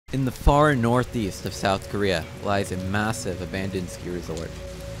In the far northeast of South Korea lies a massive abandoned ski resort.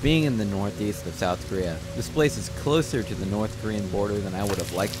 Being in the northeast of South Korea, this place is closer to the North Korean border than I would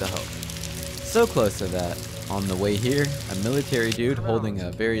have liked to hope. So close to that, on the way here, a military dude holding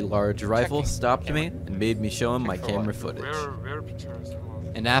a very large rifle stopped me and made me show him my camera footage.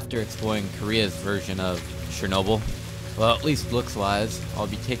 And after exploring Korea's version of Chernobyl, well, at least looks-wise, I'll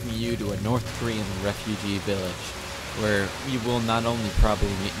be taking you to a North Korean refugee village, where you will not only probably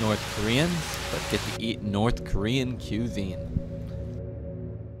meet North Koreans, but get to eat North Korean cuisine.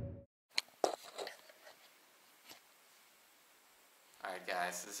 Alright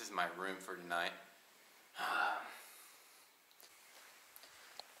guys, this is my room for tonight.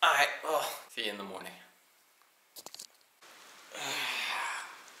 Alright, well, see you in the morning.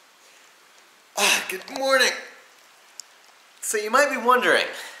 Good morning! So you might be wondering,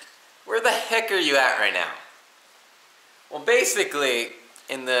 where the heck are you at right now? Well, basically,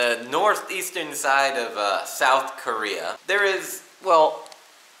 in the northeastern side of South Korea, there is, well,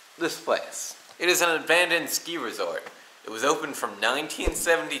 this place. It is an abandoned ski resort. It was opened from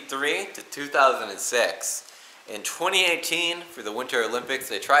 1973 to 2006. In 2018, for the Winter Olympics,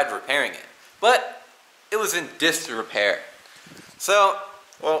 they tried repairing it, but it was in disrepair. So,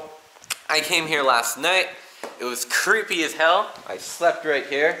 well, I came here last night. It was creepy as hell. I slept right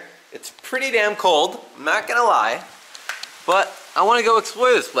here. It's pretty damn cold, I'm not gonna lie. But I want to go explore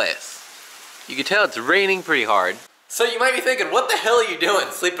this place. You can tell it's raining pretty hard. So you might be thinking, what the hell are you doing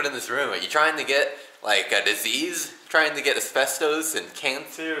sleeping in this room? Are you trying to get like a disease? Trying to get asbestos and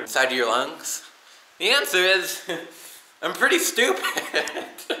cancer inside of your lungs? The answer is, I'm pretty stupid.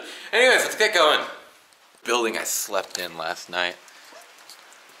 Anyways, let's get going. Building I slept in last night.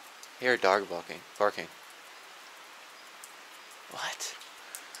 I hear a dog barking. What?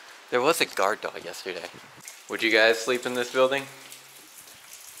 There was a guard dog yesterday. Would you guys sleep in this building?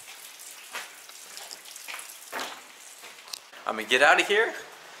 I'm gonna get out of here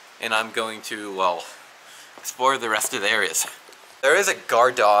and I'm going to, well, explore the rest of the areas. There is a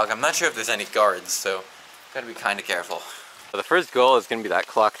guard dog. I'm not sure if there's any guards, so gotta be kind of careful. The first goal is gonna be that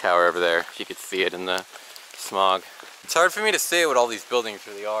clock tower over there, if you could see it in the smog. It's hard for me to say what all these buildings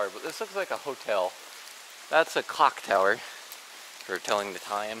really are, but this looks like a hotel. That's a clock tower for telling the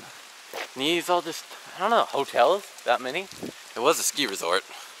time. And these all just, I don't know, hotels? That many? It was a ski resort.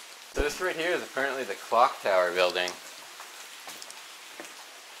 So this right here is apparently the clock tower building.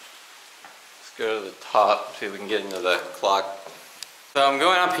 Let's go to the top, see if we can get into the clock. So I'm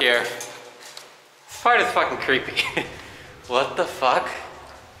going up here. This part is fucking creepy. What the fuck?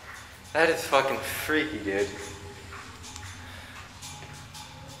 That is fucking freaky, dude.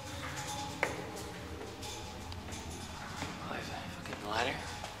 Oh, there's a fucking ladder.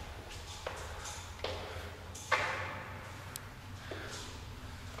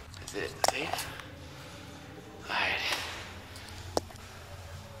 Is it safe? Alright.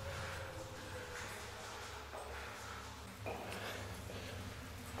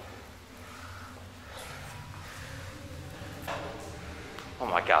 Oh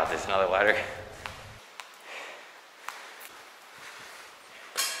my god, there's another ladder.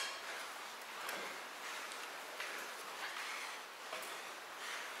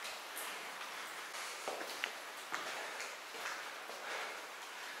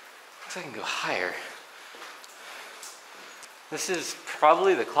 I can go higher. This is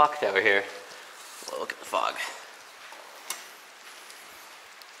probably the clock tower here. Well, look at the fog.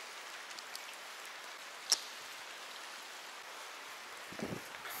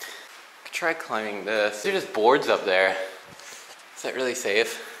 Could try climbing this. There's just boards up there. Is that really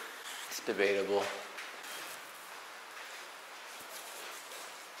safe? It's debatable.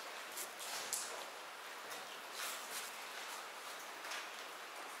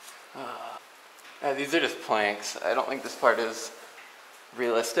 Yeah, these are just planks. I don't think this part is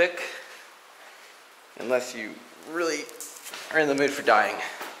realistic unless you really are in the mood for dying.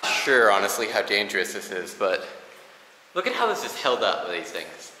 Not sure, honestly, how dangerous this is, but look at how this is held up with these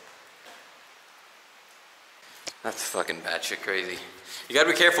things. That's fucking batshit crazy. You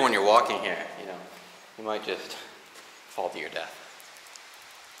gotta be careful when you're walking here, you know. You might just fall to your death.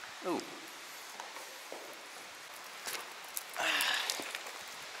 Ooh.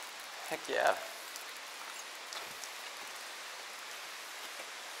 Heck yeah.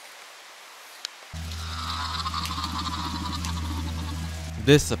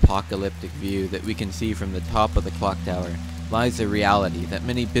 This apocalyptic view that we can see from the top of the clock tower lies a reality that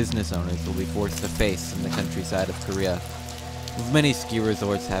many business owners will be forced to face in the countryside of Korea. With many ski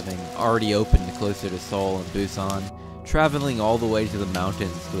resorts having already opened closer to Seoul and Busan, traveling all the way to the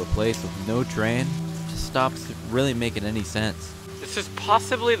mountains to a place with no train just stops really making any sense. This This is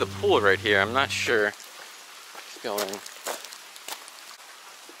possibly the pool right here. I'm not sure. Let's go in.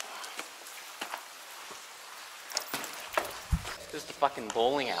 This is the fucking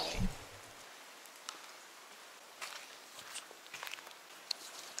bowling alley.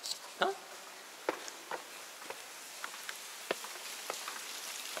 Huh?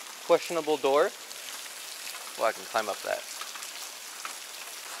 Questionable door. Well, I can climb up that.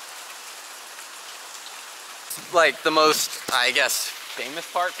 Like the most, I guess, famous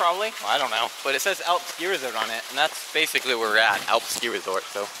part probably. Well, I don't know, but it says Alps Ski Resort on it, and that's basically where we're at, Alps Ski Resort.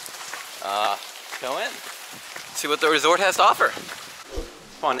 So, go in, see what the resort has to offer.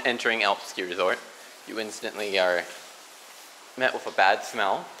 Upon entering Alps Ski Resort, you instantly are met with a bad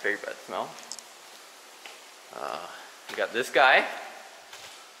smell, very bad smell. You got this guy.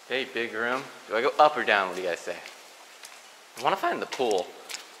 Okay, big room. Do I go up or down? What do you guys say? I want to find the pool.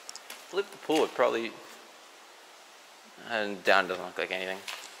 I believe the pool would probably. And down doesn't look like anything.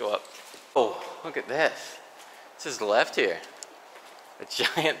 Go up. Oh, look at this. This is left here. A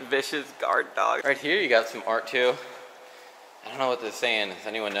giant vicious guard dog. Right here you got some art too. I don't know what this is saying. Does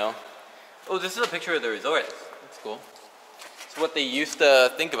anyone know? Oh, this is a picture of the resort. That's cool. It's what they used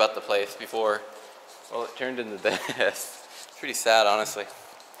to think about the place before, well, it turned into this. It's pretty sad, honestly.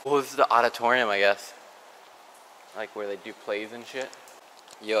 Oh, this is the auditorium, I guess. Like where they do plays and shit.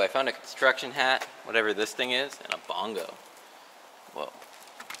 Yo, I found a construction hat, whatever this thing is, and a bongo. Whoa.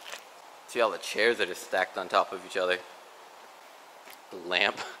 See all the chairs that are stacked on top of each other. The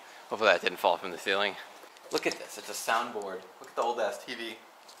lamp. Hopefully that didn't fall from the ceiling. Look at this, it's a soundboard. Look at the old ass TV.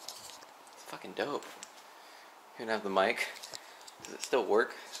 It's fucking dope. You gonna have the mic. Does it still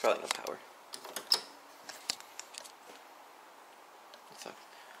work? It's probably no power. What's up?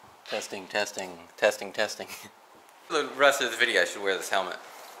 Testing, testing, testing, testing. For the rest of this video I should wear this helmet.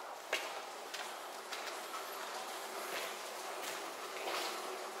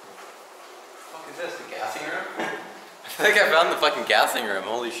 What the fuck is this, the gassing room? I think I found the fucking gassing room,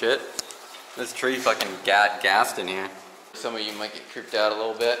 holy shit. This tree fucking gassed in here. Some of you might get creeped out a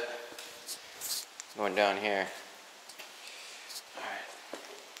little bit. Going down here. Alright.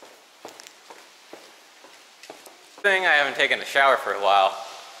 Thing, I haven't taken a shower for a while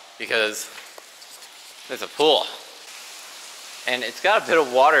because there's a pool. And it's got a bit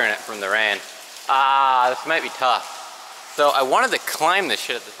of water in it from the rain. This might be tough. So I wanted to climb this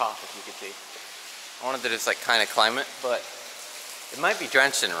shit at the top, if you could see. I wanted to just like kind of climb it, but it might be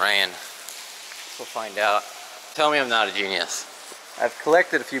drenched in rain. We'll find out. Tell me I'm not a genius. I've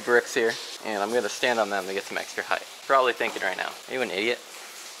collected a few bricks here, and I'm gonna stand on them to get some extra height. Probably thinking right now, are you an idiot?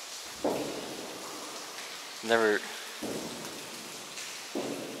 Never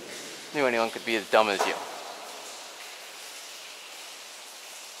knew anyone could be as dumb as you.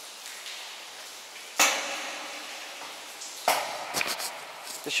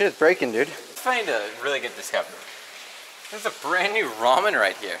 This shit is breaking, dude. Let's find a really good discovery. There's a brand new ramen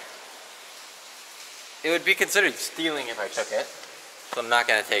right here. It would be considered stealing if I took it, so I'm not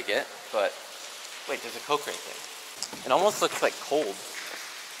gonna take it, but wait, there's a Coke right there. It almost looks like cold.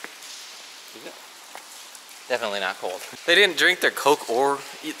 Is it? Definitely not cold. They didn't drink their Coke or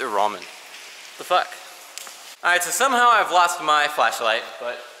eat their ramen. The fuck? Alright, so somehow I've lost my flashlight,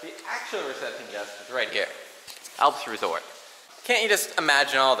 but the actual reception desk is right here. Alps Resort. Can't you just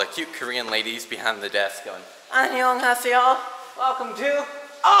imagine all the cute Korean ladies behind the desk going, "Annyeonghaseyo, welcome to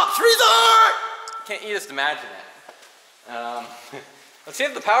Alps Resort!" Can't you just imagine it? Let's see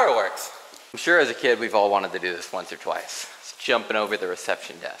if the power works. I'm sure as a kid we've all wanted to do this once or twice. It's jumping over the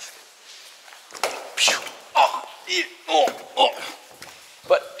reception desk.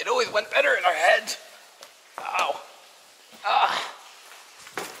 But it always went better in our heads. Ow.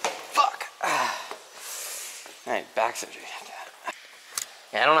 Fuck. Alright, back surgery.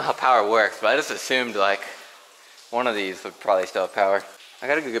 Yeah, I don't know how power works, but I just assumed like one of these would probably still have power. I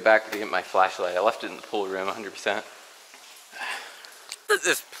gotta go back to get my flashlight. I left it in the pool room 100%.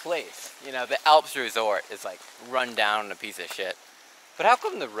 This place, you know, the Alps Resort is like run down and a piece of shit. But how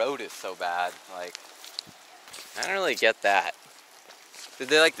come the road is so bad? Like, I don't really get that. Did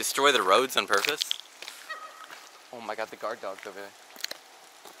they like destroy the roads on purpose? Oh my god, the guard dog's over there.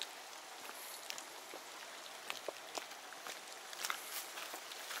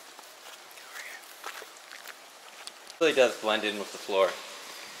 It really does blend in with the floor.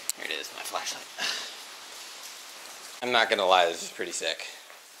 Here it is, my flashlight. I'm not gonna lie, this is pretty sick.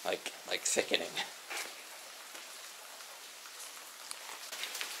 Like sickening.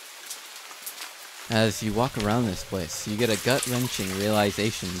 As you walk around this place, you get a gut-wrenching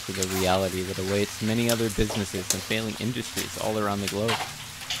realization to the reality that awaits many other businesses and failing industries all around the globe.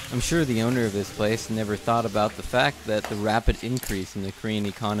 I'm sure the owner of this place never thought about the fact that the rapid increase in the Korean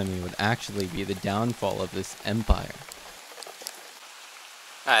economy would actually be the downfall of this empire.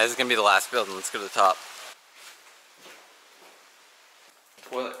 Alright, this is gonna be the last building. Let's go to the top.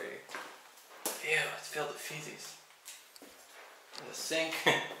 Toilet right here. Ew, it's filled with feces. There's a sink.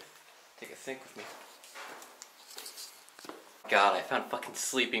 Take a sink with me. God, I found fucking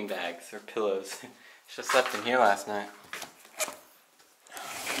sleeping bags or pillows. Should've slept in here last night.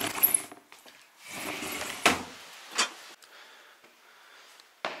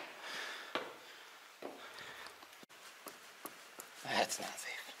 That's not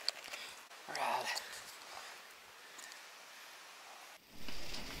safe. Rad.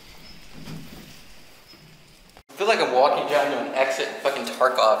 I feel like I'm walking down to an exit in fucking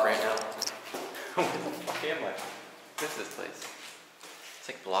Tarkov right now. Where the fuck am I? What is this place? It's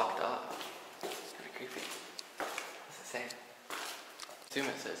like blocked off. It's kind of creepy. What's it say? I assume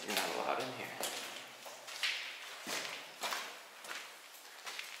it says you're not allowed in here.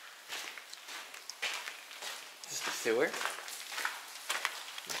 Is this the sewer?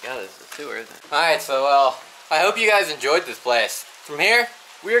 Oh my god, this is the sewer, isn't it? Alright, so I hope you guys enjoyed this place. From here,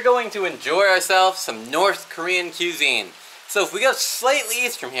 we are going to enjoy ourselves some North Korean cuisine. So if we go slightly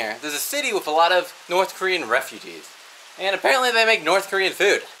east from here, there's a city with a lot of North Korean refugees. And apparently they make North Korean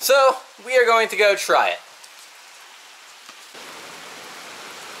food. So we are going to go try it.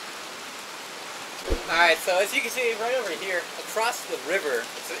 Alright, so as you can see right over here, across the river,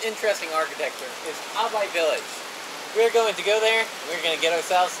 it's an interesting architecture, is Abai Village. We're going to go there, and we're going to get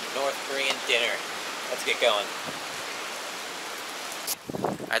ourselves some North Korean dinner. Let's get going.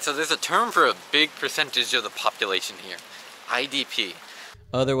 Alright, so there's a term for a big percentage of the population here. IDP.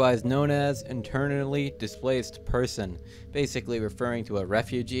 Otherwise known as internally displaced person, basically referring to a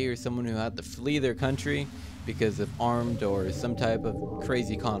refugee or someone who had to flee their country because of armed or some type of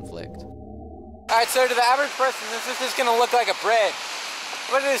crazy conflict. Alright, so to the average person, this is just going to look like a bridge.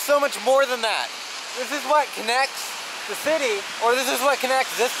 But it is so much more than that. This is what connects the city, or this is what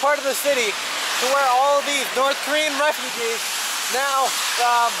connects this part of the city to where all of these North Korean refugees now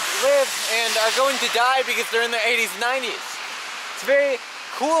live and are going to die because they're in their 80s and 90s. It's very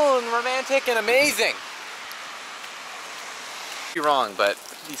cool and romantic and amazing. You're wrong, but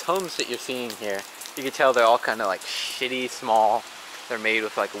these homes that you're seeing here, you can tell they're all kind of like shitty, small. They're made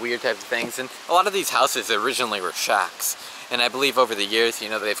with like weird types of things, and a lot of these houses originally were shacks. And I believe over the years, you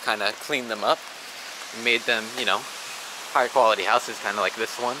know, they've kind of cleaned them up and made them, you know, higher quality houses, kind of like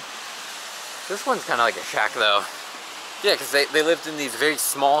this one. This one's kind of like a shack though. Yeah, because they lived in these very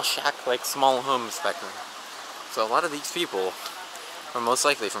small shack, like small homes back then. So a lot of these people are most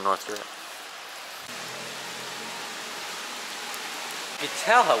likely from North Korea. You can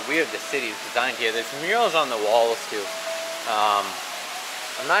tell how weird the city is designed here. There's murals on the walls too.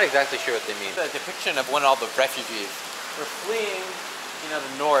 I'm not exactly sure what they mean. It's a depiction of when all the refugees were fleeing, you know,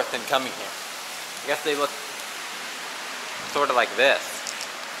 the north and coming here. I guess they look sort of like this.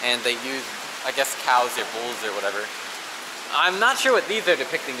 And they use, I guess, cows or bulls or whatever. I'm not sure what these are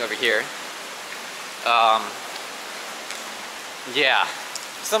depicting over here. Yeah.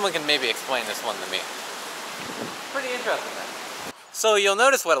 Someone can maybe explain this one to me. Pretty interesting then. So you'll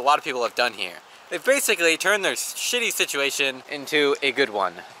notice what a lot of people have done here. They've basically turned their shitty situation into a good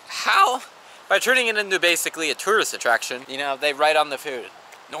one. How? By turning it into basically a tourist attraction. You know, they write on the food,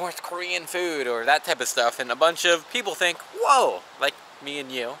 North Korean food or that type of stuff, and a bunch of people think, whoa, like me and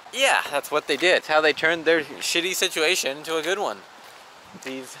you. Yeah, that's what they did. It's how they turned their shitty situation into a good one.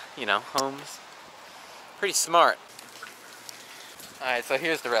 These, you know, homes. Pretty smart. Alright, so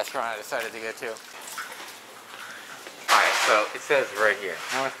here's the restaurant I decided to go to. Alright, so it says right here,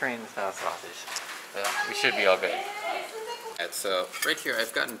 North Korean style sausage. We should be all good. Alright, so right here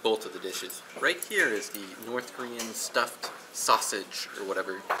I've gotten both of the dishes. Right here is the North Korean stuffed sausage or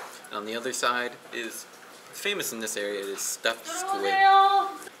whatever. And on the other side is, famous in this area, it is stuffed squid.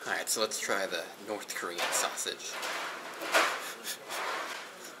 Alright, so let's try the North Korean sausage.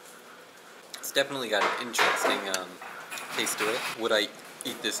 It's definitely got an interesting taste to it. Would I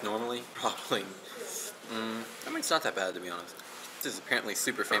eat this normally? Probably. I mean, it's not that bad, to be honest. This is apparently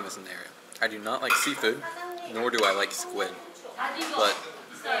super famous in the area. I do not like seafood, nor do I like squid, but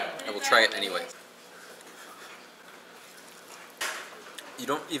I will try it anyway. You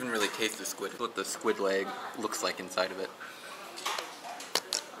don't even really taste the squid. What the squid leg looks like inside of it.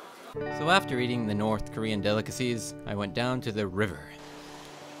 So after eating the North Korean delicacies, I went down to the river.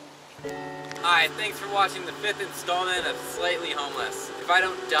 Hi, thanks for watching the 5th installment of Slightly Homeless. If I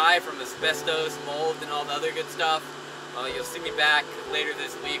don't die from asbestos, mold, and all the other good stuff, you'll see me back later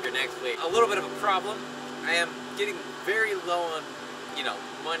this week or next week. A little bit of a problem. I am getting very low on you know,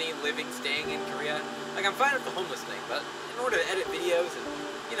 money living, staying in Korea. Like, I'm fine with the homeless thing, but in order to edit videos and,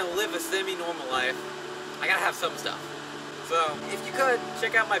 you know, live a semi-normal life, I gotta have some stuff. So, if you could,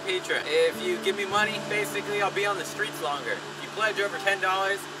 check out my Patreon. If you give me money, basically, I'll be on the streets longer. If you pledge over $10,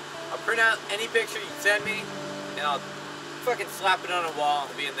 I'll print out any picture you send me, and I'll fucking slap it on a wall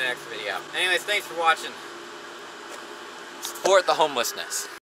and be in the next video. Anyways, thanks for watching. Support the homelessness.